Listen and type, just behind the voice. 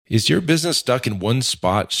Is your business stuck in one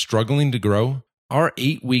spot, struggling to grow? Our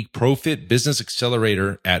 8-week ProFit Business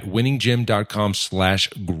Accelerator at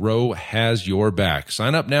winninggym.com/grow has your back.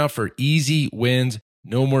 Sign up now for easy wins,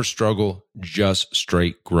 no more struggle, just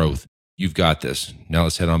straight growth. You've got this. Now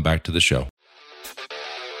let's head on back to the show.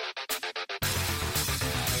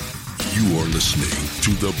 You are listening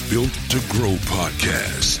to the Built to Grow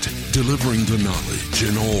podcast, delivering the knowledge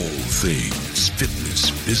in all things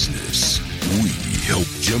fitness business. We help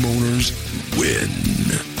gym owners win.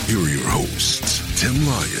 Here are your hosts, Tim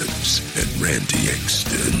Lyons and Randy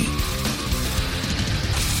Engston.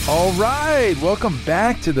 All right, welcome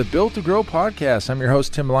back to the Built to Grow podcast. I'm your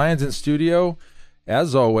host, Tim Lyons, in studio,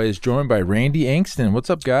 as always, joined by Randy Engston. What's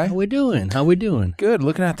up, guy? How we doing? Good.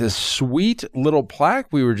 Looking at this sweet little plaque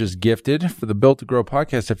we were just gifted for the Built to Grow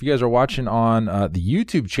podcast. If you guys are watching on the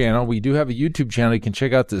YouTube channel, we do have a YouTube channel. You can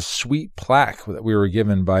check out this sweet plaque that we were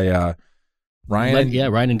given by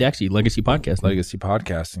Ryan. Ryan and Dexy, Legacy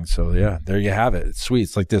Podcasting. So, yeah, there you have it. It's sweet.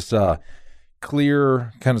 It's like this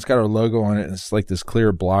clear, kind of, it's got our logo on it. And it's like this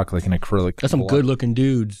clear block, like an acrylic. That's some good-looking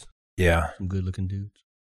dudes. Yeah. Some good-looking dudes.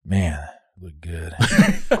 Man. Look good.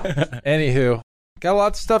 Anywho, got a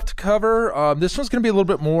lot of stuff to cover. This one's going to be a little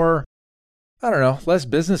bit more, I don't know, less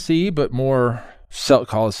businessy, but more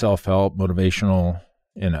call it self-help, motivational,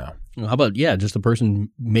 How about, just the person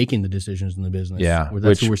making the decisions in the business. Yeah.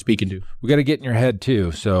 That's who we're speaking to. We got to get in your head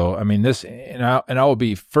too. So, I mean, this, and I will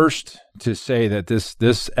be first to say that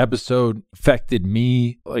this episode affected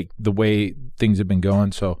me, like the way things have been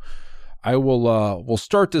going. So I will, we'll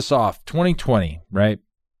start this off 2020, right?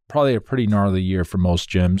 Probably a pretty gnarly year for most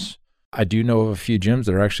gyms. I do know of a few gyms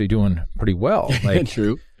that are actually doing pretty well. Like,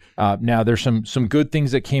 True. Now there's some good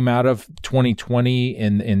things that came out of 2020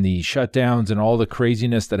 in the shutdowns and all the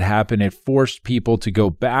craziness that happened. It forced people to go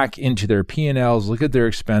back into their P&Ls, look at their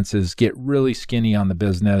expenses, get really skinny on the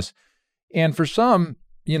business. And for some,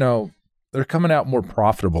 they're coming out more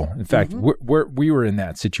profitable. In fact, we were in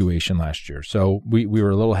that situation last year. So we were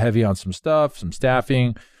a little heavy on some stuff, some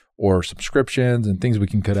staffing, or subscriptions and things we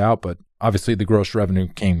can cut out, but obviously the gross revenue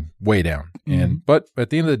came way down. But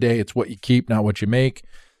at the end of the day, it's what you keep, not what you make.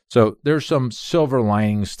 So there's some silver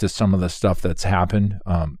linings to some of the stuff that's happened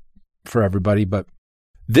for everybody. But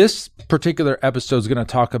this particular episode is going to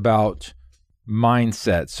talk about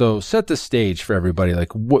mindset. So set the stage for everybody,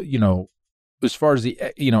 like what, as far as the,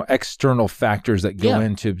 external factors that go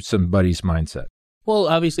into somebody's mindset. Well,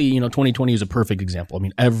 obviously, 2020 is a perfect example. I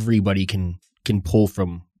mean, everybody can pull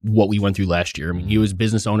from what we went through last year. I mean, you as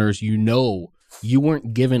business owners, you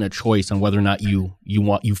weren't given a choice on whether or not you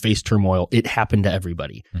face turmoil. It happened to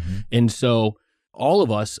everybody. And so all of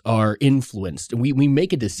us are influenced, and we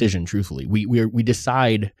make a decision, truthfully. We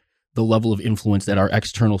decide the level of influence that our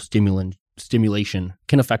external stimulation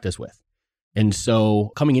can affect us with. And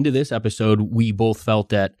so coming into this episode, we both felt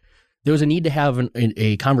that there was a need to have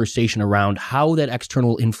a conversation around how that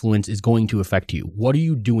external influence is going to affect you. What are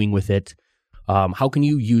you doing with it? How can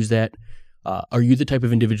you use that? Are you the type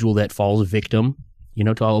of individual that falls victim,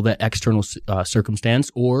 to all of that external circumstance,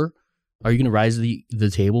 or are you going to rise to the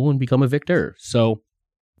table and become a victor? So,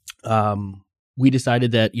 we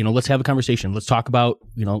decided that, let's have a conversation. Let's talk about,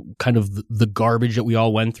 kind of the garbage that we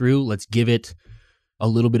all went through. Let's give it a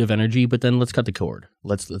little bit of energy, but then let's cut the cord.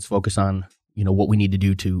 Let's focus on, what we need to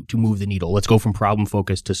do to move the needle. Let's go from problem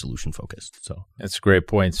focused to solution focused. So that's a great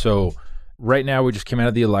point. So right now, we just came out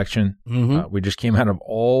of the election. We just came out of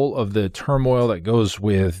all of the turmoil that goes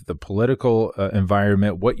with the political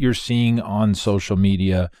environment, what you're seeing on social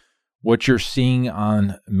media, what you're seeing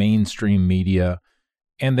on mainstream media.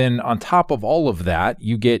 And then on top of all of that,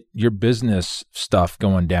 you get your business stuff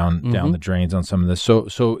going down the drains on some of this.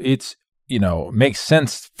 So it's, makes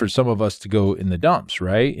sense for some of us to go in the dumps,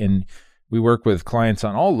 right? And we work with clients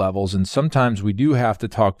on all levels, and sometimes we do have to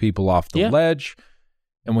talk people off the ledge.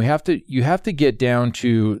 And you have to get down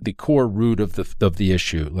to the core root of the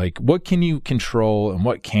issue. Like, what can you control and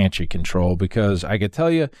what can't you control? Because I could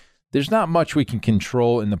tell you, there's not much we can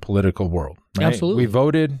control in the political world. Right? Absolutely. We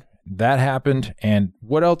voted, that happened, and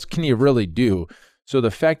what else can you really do? So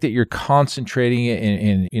the fact that you're concentrating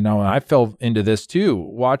in I fell into this too,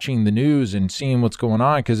 watching the news and seeing what's going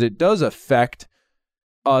on, because it does affect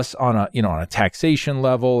us on a taxation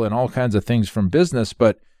level and all kinds of things from business,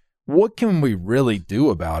 but what can we really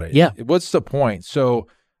do about it? Yeah. What's the point? So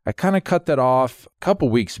I I kind of cut that off a couple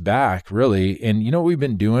weeks back, really. And you know what we've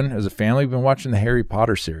been doing as a family? We've been watching the Harry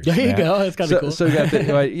Potter series. There you go. That's kind of cool. So we got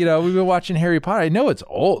we've been watching Harry Potter. I know it's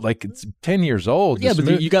old, like it's 10 years old. Yeah,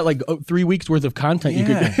 but you got like 3 weeks worth of content.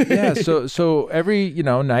 Yeah. So every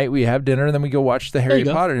night we have dinner and then we go watch the Harry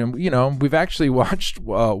Potter. And we've actually watched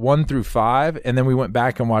 1 through 5, and then we went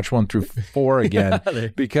back and watched 1 through 4 again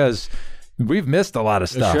because we've missed a lot of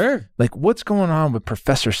stuff. Sure. Like what's going on with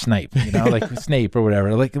Professor Snape, like Snape or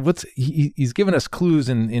whatever. Like he's giving us clues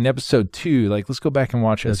in episode 2. Like let's go back and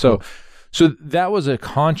watch it. That's so cool. So that was a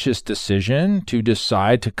conscious decision to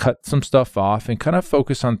decide to cut some stuff off and kind of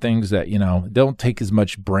focus on things that, don't take as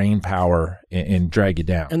much brain power and drag you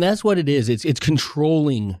down. And that's what it is. It's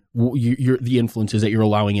controlling the influences that you're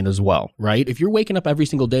allowing in as well, right? If you're waking up every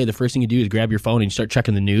single day, the first thing you do is grab your phone and you start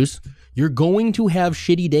checking the news, you're going to have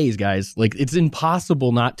shitty days, guys. Like it's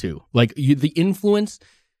impossible not to. Like the influence,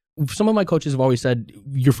 some of my coaches have always said,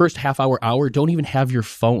 your first half hour, don't even have your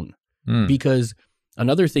phone because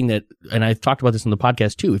another thing that, and I've talked about this in the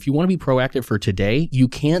podcast too, if you want to be proactive for today, you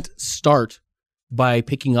can't start by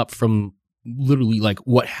picking up from literally like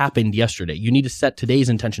what happened yesterday. You need to set today's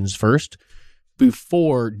intentions first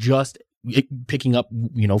before just picking up,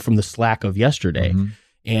 from the slack of yesterday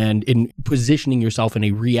and in positioning yourself in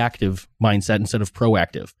a reactive mindset instead of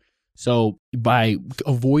proactive. So by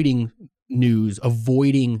avoiding news,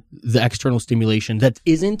 avoiding the external stimulation that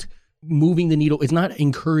isn't moving the needle, it's not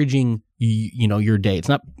encouraging your day. It's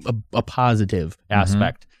not a positive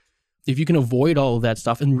aspect. If you can avoid all of that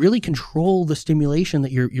stuff and really control the stimulation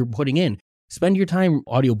that you're putting in, spend your time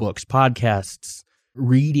audiobooks, podcasts,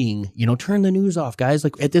 reading, turn the news off, guys.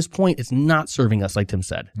 Like at this point, it's not serving us, like Tim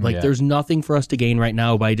said. Like there's nothing for us to gain right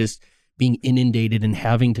now by just being inundated and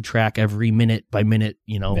having to track every minute by minute,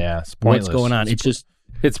 it's what's going on.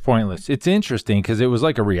 It's pointless. It's interesting because it was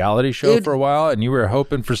like a reality show for a while, and you were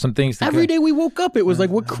hoping for some things. Every day we woke up, it was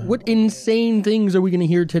like, what insane things are we going to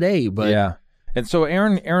hear today? But yeah. And so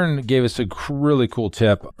Erin gave us a really cool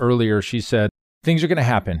tip earlier. She said, things are going to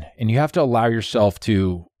happen, and you have to allow yourself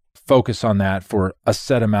to focus on that for a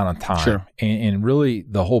set amount of time. Sure. And really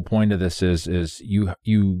the whole point of this is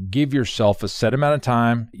you give yourself a set amount of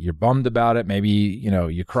time. You're bummed about it. Maybe,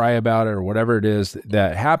 you cry about it or whatever it is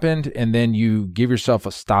that happened. And then you give yourself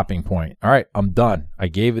a stopping point. All right, I'm done. I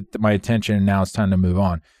gave it my attention and now it's time to move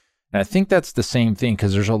on. And I think that's the same thing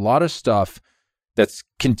because there's a lot of stuff that's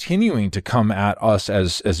continuing to come at us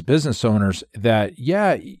as business owners that,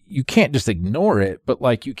 you can't just ignore it, but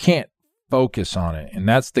like you can't focus on it. And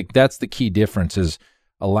that's the key difference is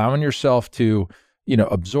allowing yourself to,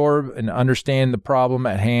 absorb and understand the problem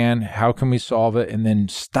at hand. How can we solve it? And then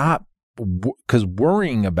stop because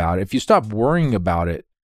worrying about it. If you stop worrying about it,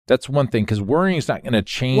 that's one thing because worrying is not going to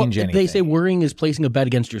change anything. They say worrying is placing a bet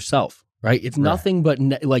against yourself, right? It's nothing but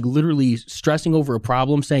like literally stressing over a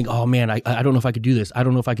problem saying, oh man, I don't know if I could do this. I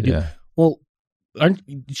don't know if I could do it. Well,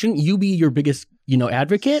 shouldn't you be your biggest,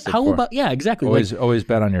 advocate? How about, exactly. Always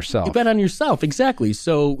bet on yourself. You bet on yourself. Exactly.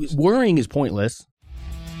 So worrying is pointless.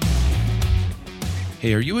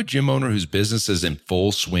 Hey, are you a gym owner whose business is in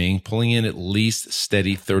full swing, pulling in at least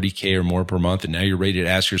steady $30K or more per month, and now you're ready to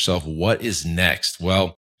ask yourself, what is next?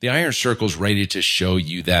 Well, the Iron Circle is ready to show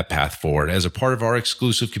you that path forward. As a part of our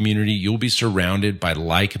exclusive community, you'll be surrounded by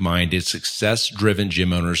like-minded, success-driven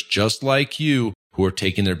gym owners just like you who are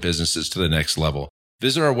taking their businesses to the next level.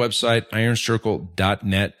 Visit our website,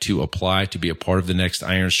 ironcircle.net, to apply to be a part of the next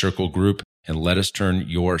Iron Circle group, and let us turn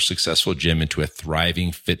your successful gym into a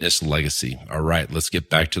thriving fitness legacy. All right, let's get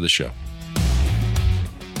back to the show.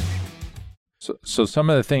 So some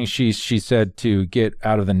of the things she said to get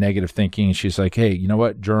out of the negative thinking, she's like, hey, you know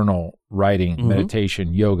what? Journal, writing,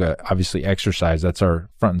 meditation, yoga, obviously exercise. That's our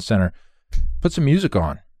front and center. Put some music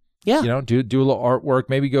on. Yeah. Do a little artwork,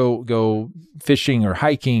 maybe go fishing or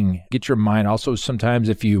hiking, get your mind. Also, sometimes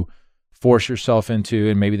if you force yourself into,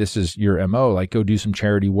 and maybe this is your MO, like go do some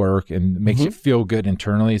charity work and it makes you feel good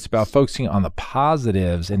internally. It's about focusing on the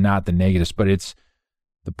positives and not the negatives. But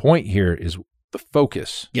the point here is the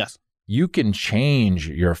focus. Yes. You can change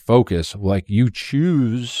your focus, like you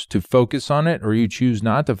choose to focus on it or you choose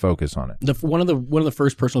not to focus on it. One of the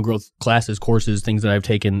first personal growth courses, things that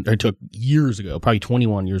I took years ago, probably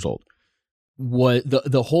 21 years old. What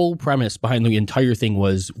the whole premise behind the entire thing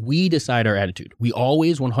was we decide our attitude. We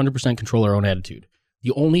always 100% control our own attitude.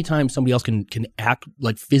 The only time somebody else can act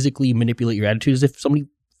like physically manipulate your attitude is if somebody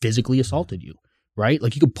physically assaulted you, right?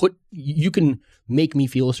 Like you can make me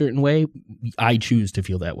feel a certain way. I choose to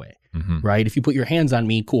feel that way, right? If you put your hands on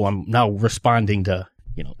me, cool. I'm now responding to,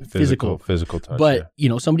 physical touch. But,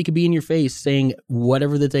 somebody could be in your face saying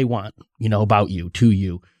whatever that they want, about you, to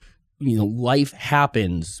you. life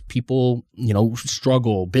happens, people,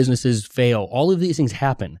 struggle, businesses fail, all of these things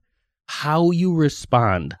happen. How you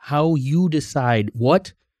respond, how you decide,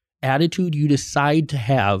 what attitude you decide to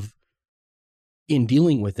have in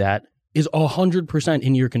dealing with that is 100%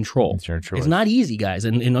 in your control. It's your choice. It's not easy, guys,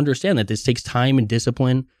 and understand that this takes time and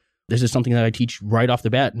discipline. This is something that I teach right off the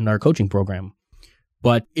bat in our coaching program.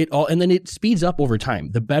 But and then it speeds up over time.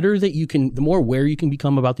 The better that you can, the more aware you can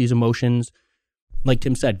become about these emotions. Like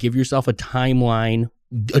Tim said, give yourself a timeline,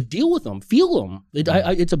 deal with them, feel them.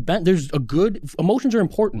 Emotions are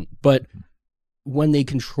important, but when they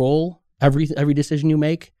control every decision you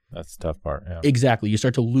make, that's the tough part. Yeah. Exactly. You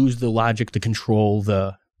start to lose the logic, the control,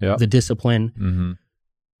 the discipline. Mm-hmm.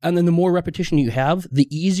 And then the more repetition you have, the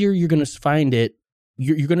easier you're going to find it.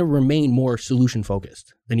 You're going to remain more solution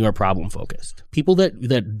focused than you are problem focused. People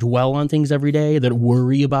that dwell on things every day, that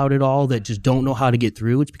worry about it all, that just don't know how to get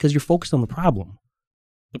through, it's because you're focused on the problem.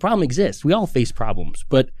 The problem exists. We all face problems,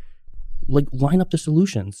 but line up the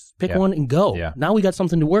solutions. Pick one and go. Yeah. Now we got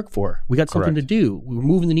something to work for. We got something to do. We're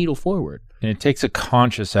moving the needle forward. And it takes a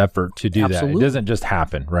conscious effort to do that. It doesn't just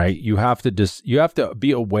happen, right? You have to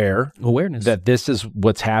be awareness that this is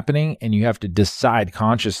what's happening, and you have to decide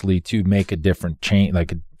consciously to make a different change,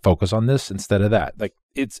 focus on this instead of that.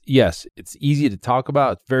 It's easy to talk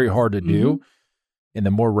about. It's very hard to do. And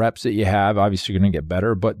the more reps that you have, obviously you're going to get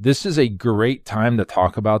better. But this is a great time to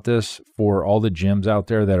talk about this for all the gyms out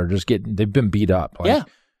there that are just they've been beat up.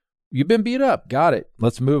 You've been beat up. Got it.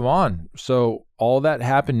 Let's move on. So all that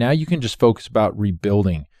happened. Now you can just focus about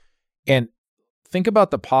rebuilding and think about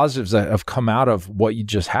the positives that have come out of what you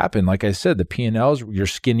just happened. Like I said, the P&Ls, you're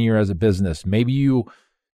skinnier as a business. Maybe you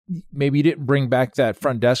didn't bring back that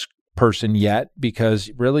front desk person yet because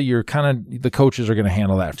really you're the coaches are going to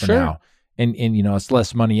handle that for now. And it's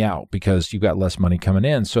less money out because you've got less money coming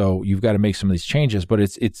in. So you've got to make some of these changes, but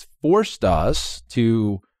it's forced us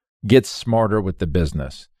to get smarter with the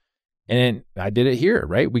business. And I did it here,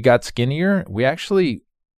 right? We got skinnier. We actually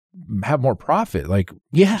have more profit.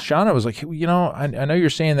 Shauna was like, I know you're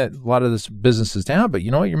saying that a lot of this business is down, but you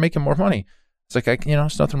know what? You're making more money. It's like,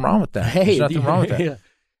 there's nothing wrong with that. There's nothing wrong with that.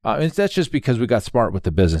 And that's just because we got smart with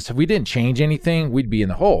the business. If we didn't change anything, we'd be in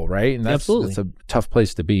the hole, right? And that's a tough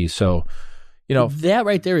place to be. So, that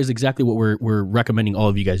right there is exactly what we're recommending all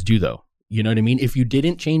of you guys do, though. You know what I mean? If you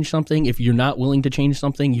didn't change something, if you're not willing to change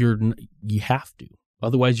something, you have to.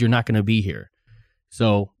 Otherwise, you're not going to be here.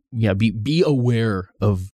 So, be aware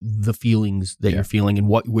of the feelings that you're feeling and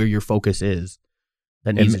where your focus is.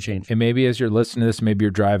 That needs to change. And maybe as you're listening to this, maybe you're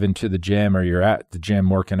driving to the gym or you're at the gym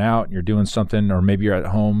working out and you're doing something, or maybe you're at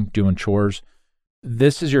home doing chores.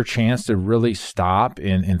 This is your chance to really stop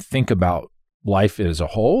and think about life as a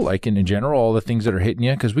whole, in general, all the things that are hitting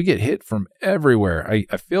you, because we get hit from everywhere.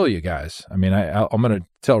 I feel you guys. I mean, I'm going to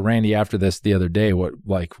tell Randy after this the other day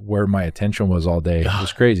where my attention was all day. It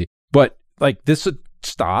was crazy. But this would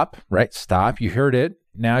stop, right? Stop. You heard it.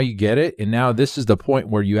 Now you get it. And now this is the point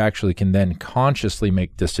where you actually can then consciously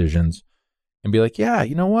make decisions and be like, yeah,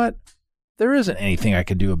 you know what? There isn't anything I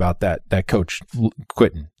could do about that coach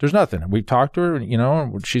quitting. There's nothing. We've talked to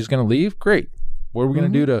her, she's going to leave. Great. What are we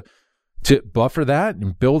going to do to buffer that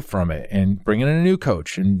and build from it and bring in a new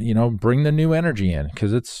coach and, bring the new energy in,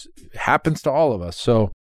 because it happens to all of us.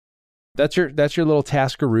 So that's your little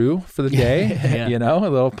taskaroo for the day.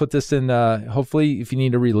 They'll put this in, hopefully if you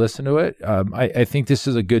need to re-listen to it. I think this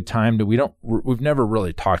is a good time we've never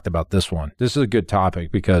really talked about this one. This is a good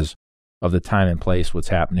topic because of the time and place, what's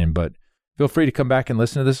happening, but feel free to come back and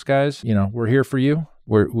listen to this, guys. We're here for you.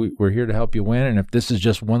 We're here to help you win. And if this is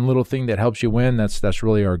just one little thing that helps you win, that's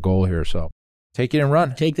really our goal here. So take it and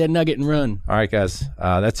run. Take that nugget and run. All right, guys.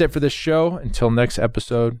 That's it for this show. Until next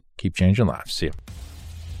episode, keep changing lives. See you.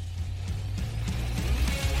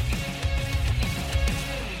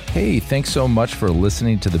 Hey, thanks so much for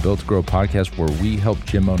listening to the Built to Grow podcast, where we help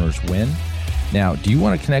gym owners win. Now, do you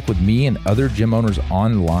want to connect with me and other gym owners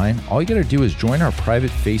online? All you got to do is join our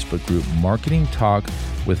private Facebook group, Marketing Talk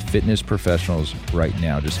with Fitness Professionals, right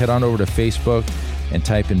now. Just head on over to Facebook and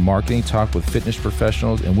type in Marketing Talk with Fitness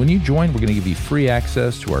Professionals. And when you join, we're going to give you free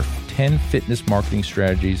access to our 10 fitness marketing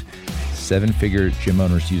strategies 7-figure gym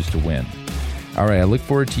owners use to win. All right, I look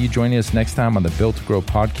forward to you joining us next time on the Built to Grow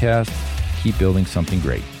podcast. Keep building something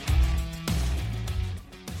great.